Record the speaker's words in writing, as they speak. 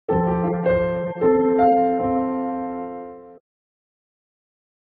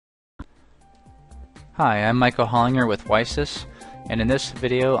Hi, I'm Michael Hollinger with WiSys, and in this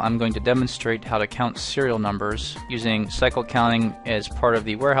video I'm going to demonstrate how to count serial numbers using cycle counting as part of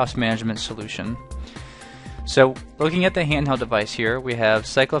the warehouse management solution. So looking at the handheld device here, we have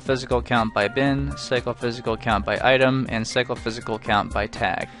cycle physical count by bin, cycle physical count by item, and cycle physical count by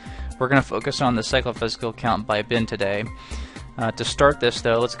tag. We're going to focus on the cycle physical count by bin today. To start this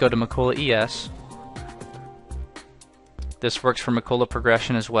though, let's go to Macola ES. This works for Macola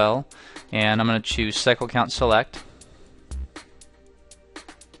progression as well, and I'm going to choose cycle count select.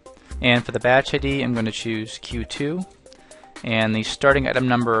 And for the batch ID, I'm going to choose Q2, and the starting item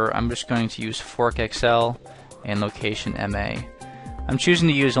number, I'm just going to use fork XL and location MA. I'm choosing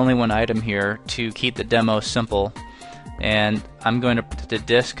to use only one item here to keep the demo simple, and I'm going to put the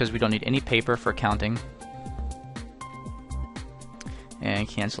disk because we don't need any paper for counting, and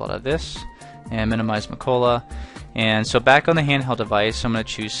cancel out of this and minimize Macola. And so back on the handheld device, I'm going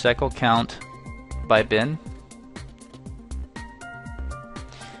to choose cycle count by bin,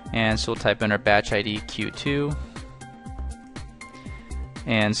 and so we'll type in our batch ID Q2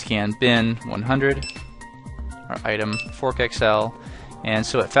 and scan bin 100, our item fork XL, and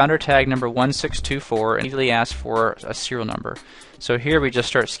so it found our tag number 1624 and immediately asked for a serial number. So here we just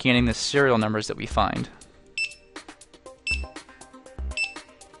start scanning the serial numbers that we find.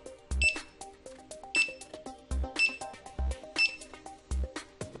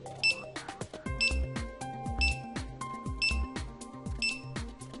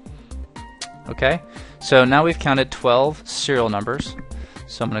 Okay, so now we've counted 12 serial numbers.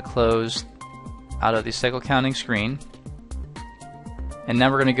 So I'm going to close out of the cycle counting screen. And now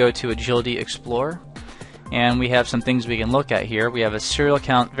we're going to go to Agility Explorer. And we have some things we can look at here. We have a serial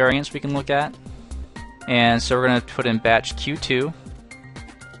count variance we can look at. And so we're going to put in batch Q2.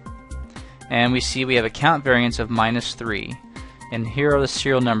 And we see we have a count variance of -3. And here are the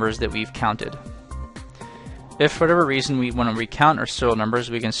serial numbers that we've counted. If for whatever reason we want to recount our serial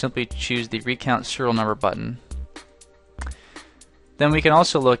numbers, we can simply choose the Recount Serial Number button. Then we can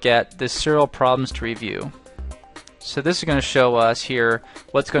also look at the serial problems to review. So this is going to show us here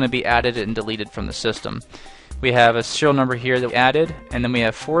what's going to be added and deleted from the system. We have a serial number here that we added, and then we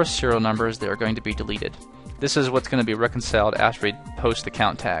have 4 serial numbers that are going to be deleted. This is what's going to be reconciled after we post the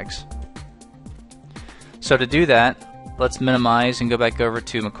count tags. So to do that, let's minimize and go back over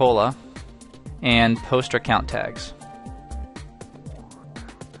to Macola and post our count tags.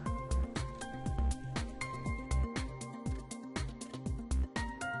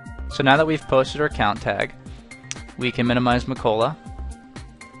 So now that we've posted our count tag, we can minimize Macola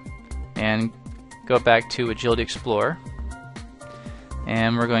and go back to Agility Explorer,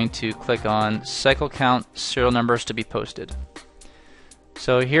 and we're going to click on cycle count serial numbers to be posted.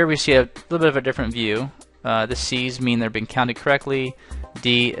 So here we see a little bit of a different view. The C's mean they're being counted correctly,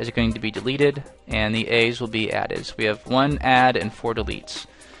 D is going to be deleted, and the A's will be added. So we have 1 add and 4 deletes.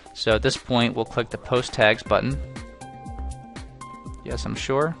 So at this point we'll click the Post Tags button. Yes, I'm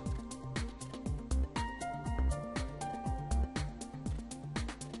sure.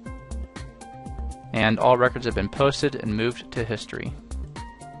 And all records have been posted and moved to history.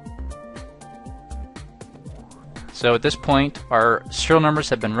 So at this point our serial numbers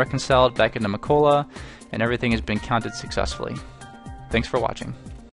have been reconciled back into Macola, and everything has been counted successfully. Thanks for watching.